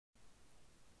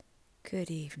Good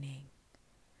evening,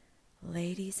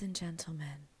 ladies and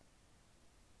gentlemen.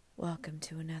 Welcome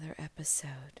to another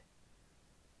episode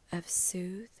of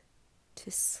Soothe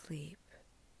to Sleep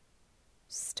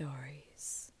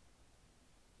Stories.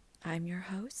 I'm your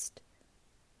host,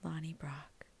 Lonnie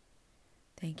Brock.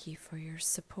 Thank you for your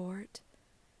support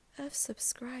of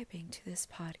subscribing to this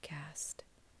podcast,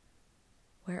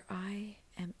 where I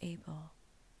am able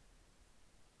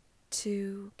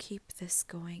to keep this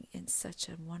going in such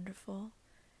a wonderful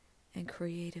and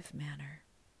creative manner.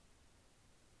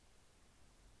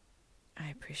 I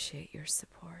appreciate your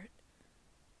support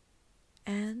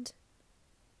and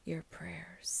your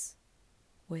prayers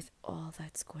with all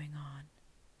that's going on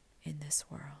in this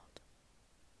world.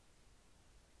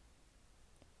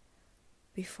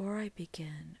 Before I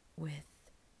begin with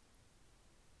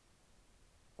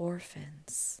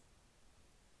Orphans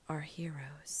Are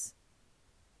Heroes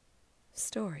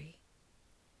story,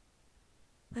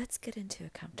 let's get into a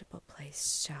comfortable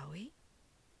place, shall we?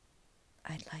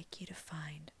 I'd like you to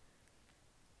find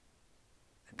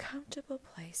a comfortable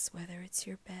place, whether it's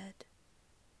your bed,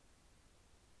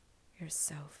 your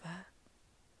sofa,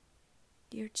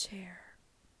 your chair,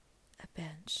 a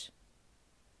bench,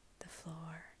 the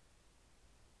floor,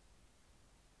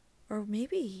 or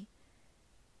maybe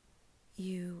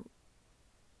you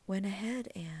went ahead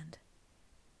and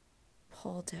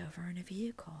pulled over in a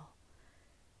vehicle.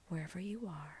 Wherever you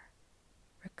are,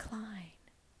 recline.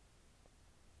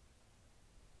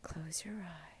 Close your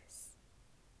eyes.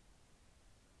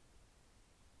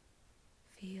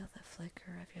 Feel the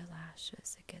flicker of your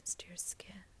lashes against your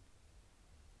skin.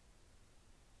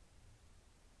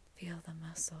 Feel the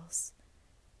muscles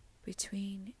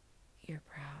between your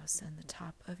brows and the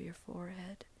top of your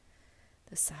forehead,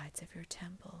 the sides of your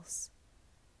temples.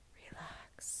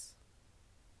 Relax.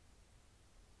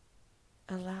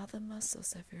 Allow the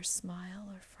muscles of your smile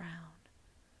or frown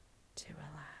to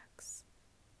relax.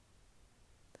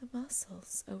 The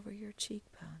muscles over your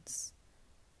cheekbones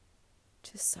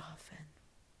to soften.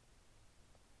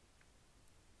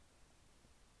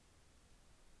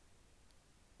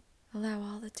 Allow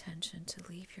all the tension to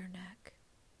leave your neck,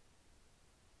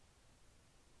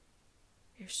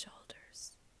 your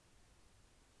shoulders,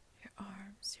 your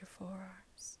arms, your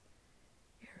forearms,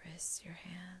 your wrists, your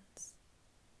hands,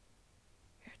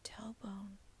 your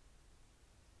tailbone.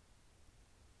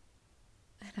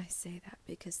 And I say that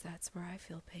because that's where I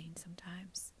feel pain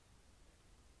sometimes.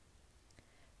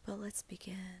 But let's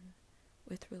begin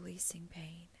with releasing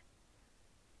pain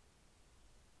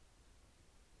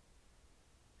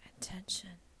and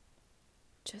tension,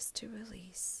 just to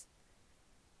release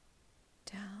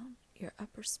down your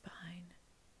upper spine,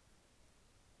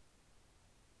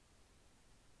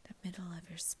 the middle of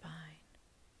your spine,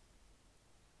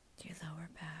 your lower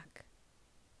back,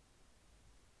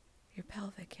 your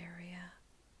pelvic area,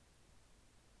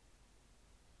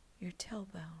 your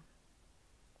tailbone,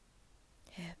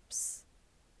 hips,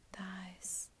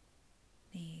 thighs,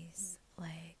 knees,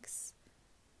 legs,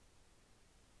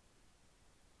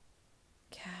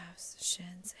 calves,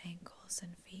 shins, ankles,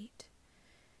 and feet.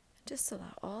 And just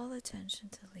allow all the tension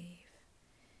to leave.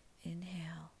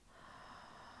 Inhale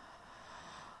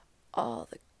all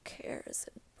the cares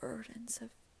and burdens of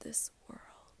this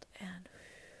world, and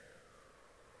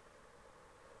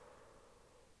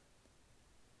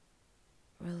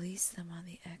release them on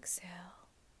the exhale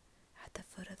at the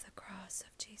foot of the cross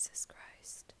of Jesus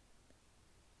Christ.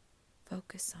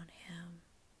 Focus on Him.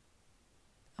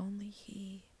 Only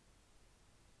He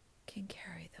can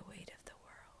carry the weight of the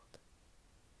world.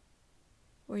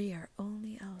 We are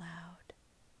only allowed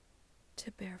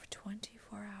to bear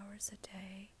 24 hours a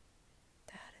day.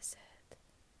 That is it.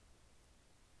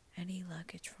 Any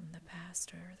luggage from the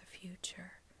past or the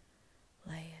future,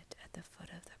 lay it at the foot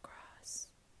of the cross.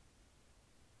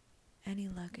 Any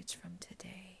luggage from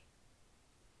today,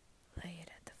 lay it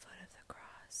at the foot of the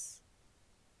cross.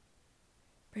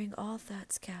 Bring all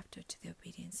thoughts captive to the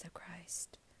obedience of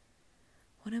Christ.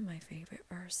 One of my favorite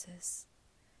verses,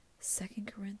 2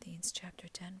 Corinthians chapter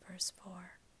 10, verse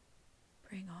 4.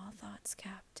 Bring all thoughts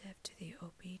captive to the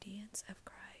obedience of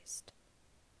Christ.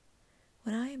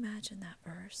 When I imagine that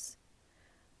verse,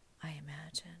 I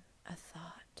imagine a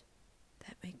thought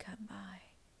that may come by,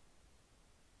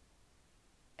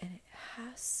 and it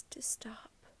has to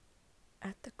stop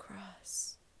at the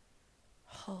cross,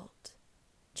 halt,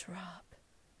 drop,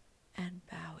 and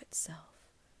bow itself.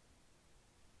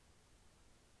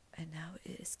 And now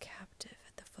it is captive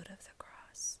at the foot of the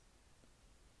cross.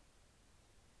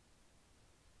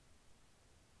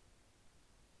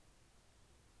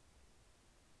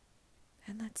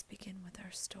 And let's begin with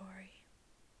our story.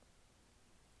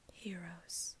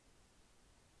 Heroes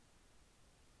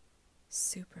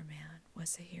Superman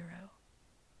was a hero.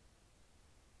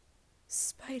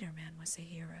 Spider-Man was a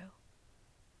hero.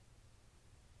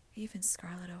 Even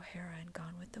Scarlett O'Hara in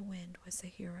Gone with the Wind was a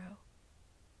hero.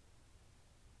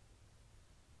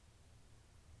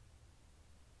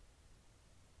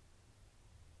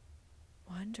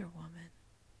 Wonder Woman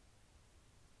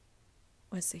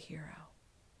was a hero.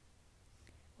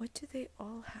 What do they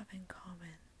all have in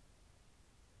common?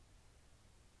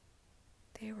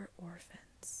 They were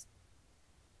orphans.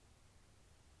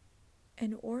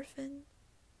 An orphan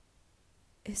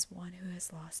is one who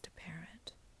has lost a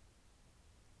parent.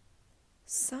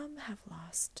 Some have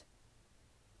lost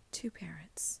 2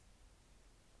 parents,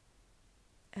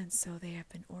 and so they have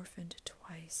been orphaned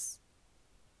twice.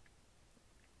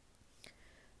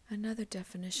 Another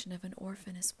definition of an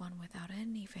orphan is one without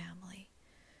any family,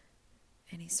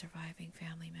 any surviving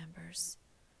family members.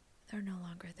 They're no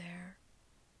longer there.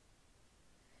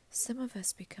 Some of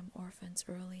us become orphans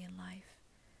early in life,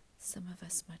 some of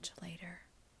us much later.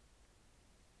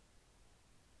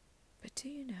 But do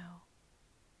you know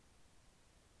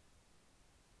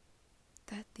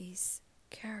that these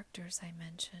characters I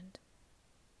mentioned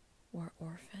were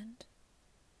orphaned?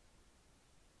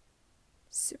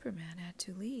 Superman had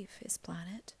to leave his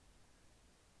planet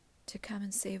to come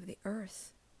and save the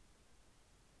Earth.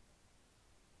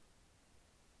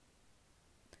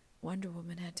 Wonder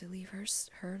Woman had to leave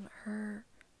her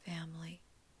family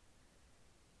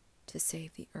to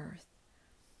save the Earth.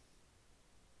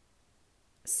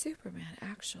 Superman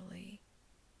actually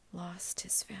lost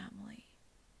his family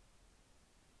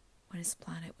when his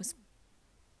planet was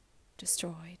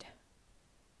destroyed.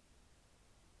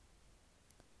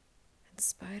 And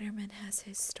Spider-Man has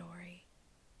his story.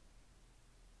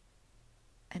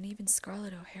 And even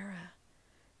Scarlett O'Hara,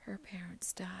 her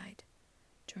parents died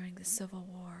during the Civil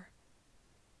War,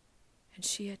 and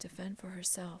she had to fend for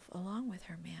herself along with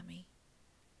her mammy,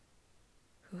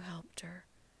 who helped her,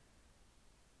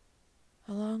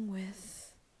 along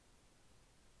with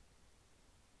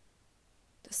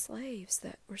the slaves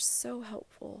that were so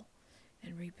helpful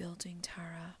in rebuilding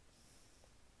Tara.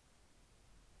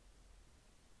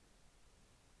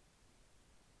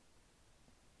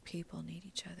 People need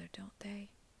each other, don't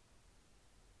they?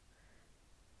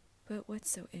 But what's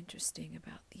so interesting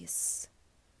about this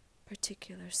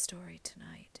particular story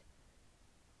tonight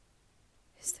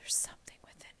is there's something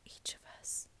within each of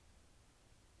us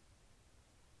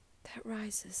that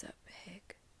rises up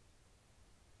big.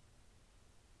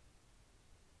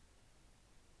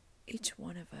 Each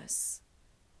one of us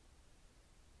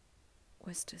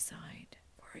was designed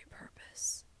for a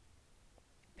purpose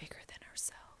bigger than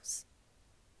ourselves.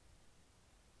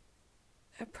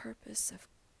 A purpose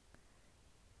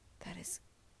that is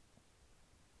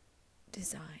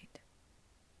designed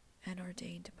and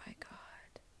ordained by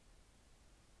God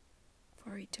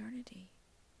for eternity.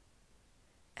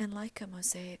 And like a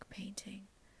mosaic painting,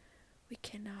 we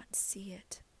cannot see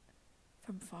it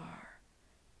from far.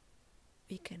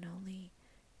 We can only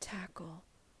tackle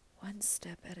one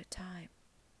step at a time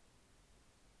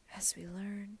as we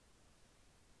learn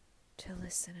to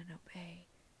listen and obey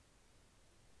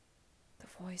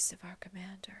the voice of our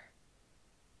commander,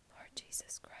 Lord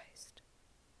Jesus Christ.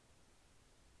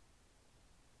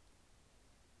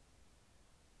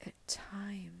 At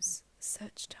times,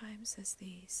 such times as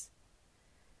these,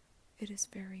 it is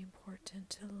very important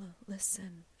to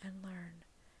listen and learn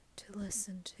to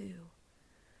listen to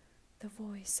the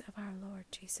voice of our Lord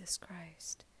Jesus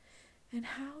Christ. And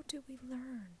how do we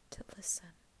learn to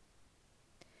listen?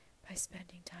 By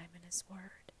spending time in His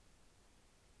Word.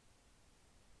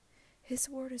 His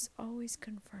Word is always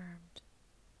confirmed,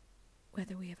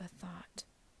 whether we have a thought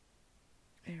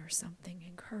or something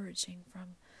encouraging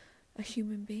from a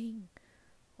human being,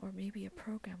 or maybe a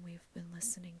program we've been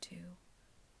listening to,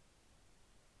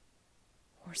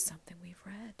 or something we've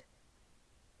read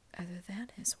other than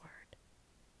His Word,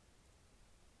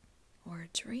 or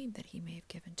a dream that He may have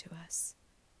given to us.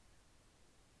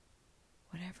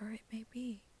 Whatever it may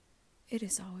be, it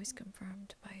is always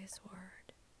confirmed by His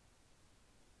Word.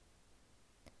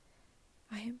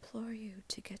 I implore you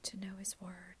to get to know His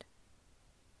Word,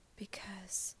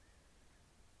 because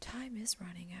time is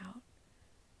running out.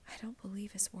 I don't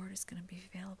believe His Word is going to be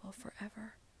available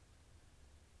forever.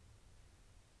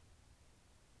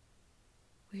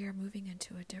 We are moving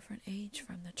into a different age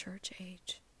from the church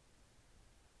age.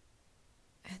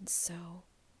 And so,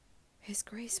 His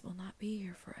grace will not be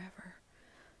here forever.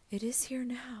 It is here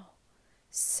now.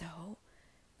 So,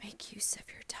 make use of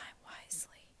your time wisely.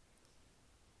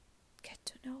 Get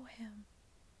to know Him.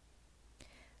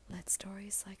 Let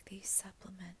stories like these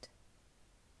supplement.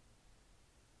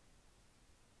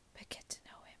 But get to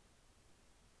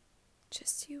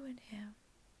you in him.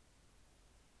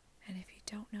 And if you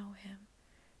don't know him,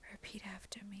 repeat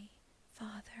after me.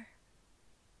 Father,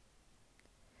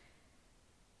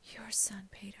 your Son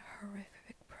paid a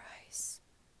horrific price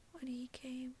when he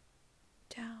came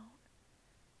down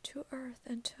to earth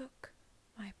and took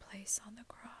my place on the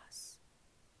cross.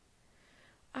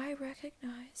 I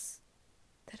recognize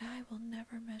that I will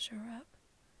never measure up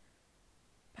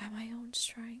by my own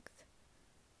strength,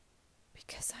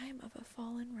 because I am of a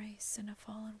fallen race and a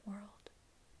fallen world.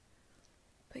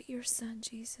 But your Son,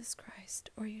 Jesus Christ,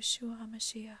 or Yeshua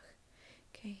HaMashiach,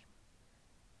 came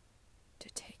to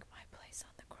take my place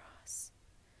on the cross,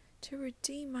 to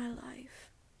redeem my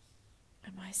life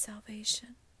and my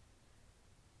salvation.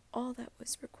 All that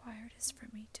was required is for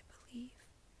me to believe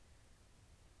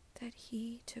that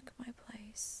he took my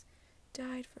place,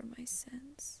 died for my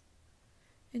sins,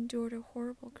 endured a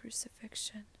horrible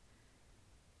crucifixion,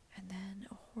 and then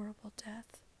a horrible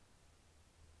death,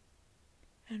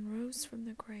 and rose from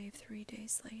the grave 3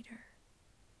 days later.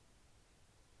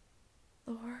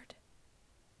 Lord,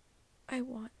 I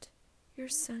want your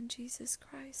Son, Jesus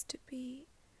Christ, to be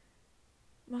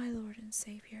my Lord and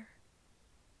Savior.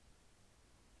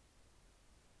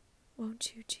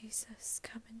 Won't you, Jesus,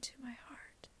 come into my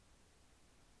heart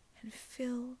and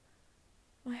fill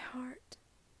my heart,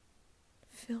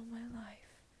 fill my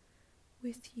life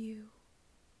with you.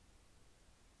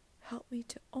 Help me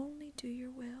to only do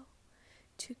your will,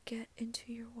 to get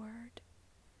into your word,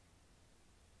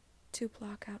 to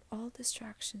block out all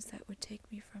distractions that would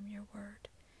take me from your word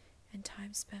and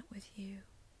time spent with you.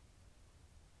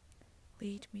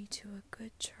 Lead me to a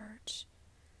good church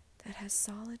that has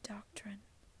solid doctrine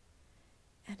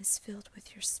and is filled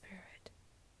with your Spirit,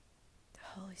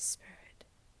 the Holy Spirit.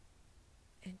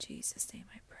 In Jesus' name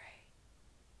I pray.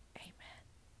 Amen.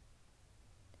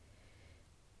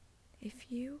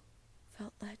 If you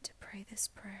felt led to pray this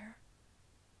prayer,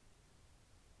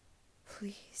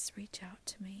 please reach out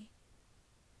to me.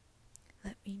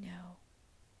 Let me know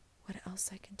what else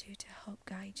I can do to help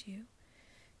guide you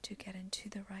to get into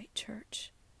the right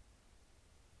church.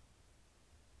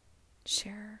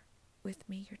 Share with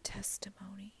me your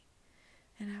testimony,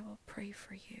 and I will pray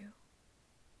for you.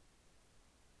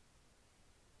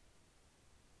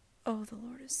 Oh, the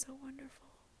Lord is so wonderful.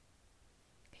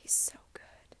 He's so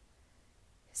good.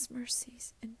 His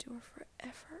mercies endure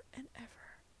forever and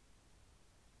ever.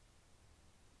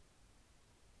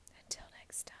 Until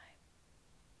next time,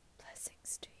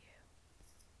 blessings to you.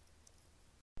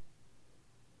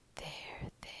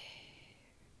 There.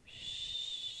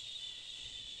 Shh.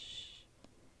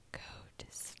 Go to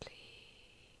sleep.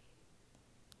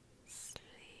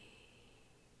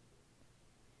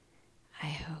 I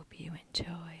hope you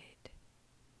enjoyed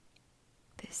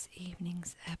this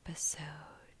evening's episode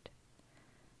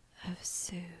of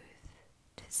Soothe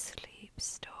to Sleep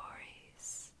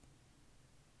Stories.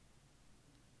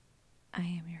 I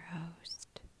am your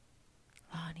host,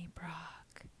 Lonnie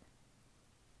Brock,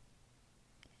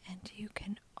 and you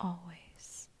can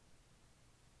always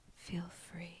feel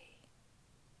free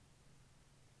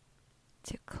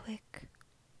to click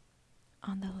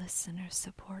on the listener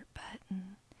support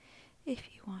button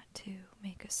if you want to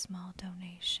make a small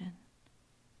donation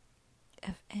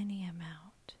of any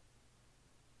amount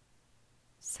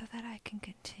so that I can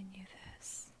continue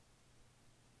this.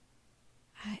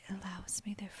 It allows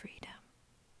me the freedom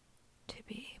to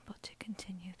be able to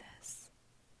continue this,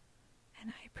 and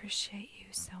I appreciate you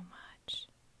so much.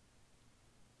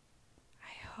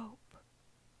 I hope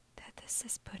that this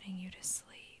is putting you to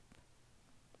sleep.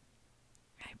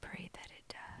 I pray that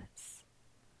it does.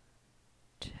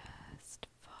 Just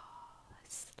fall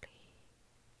asleep.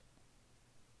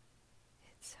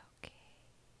 It's okay.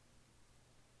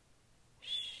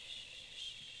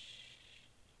 Shh.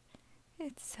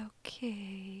 It's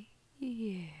okay.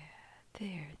 Yeah,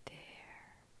 there.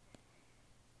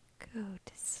 Go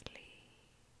to sleep.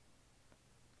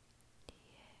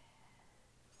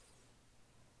 Yes,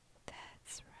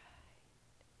 that's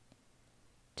right.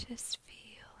 Just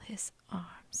feel his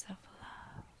arms of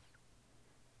love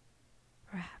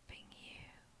wrapping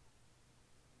you.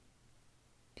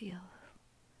 Feel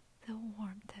the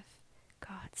warmth of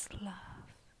God's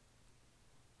love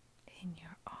in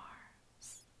your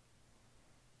arms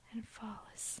and fall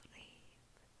asleep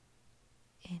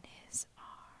in his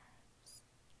arms.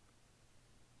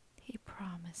 He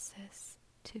promises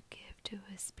to give to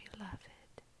his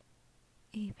beloved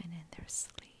even in their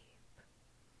sleep.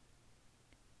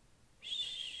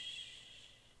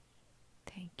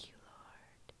 Thank you,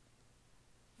 Lord,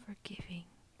 for giving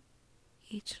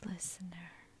each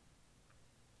listener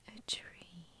a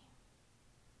dream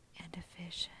and a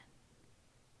vision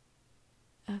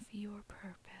of your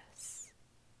purpose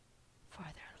for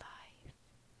their life.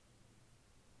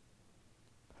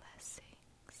 Blessings.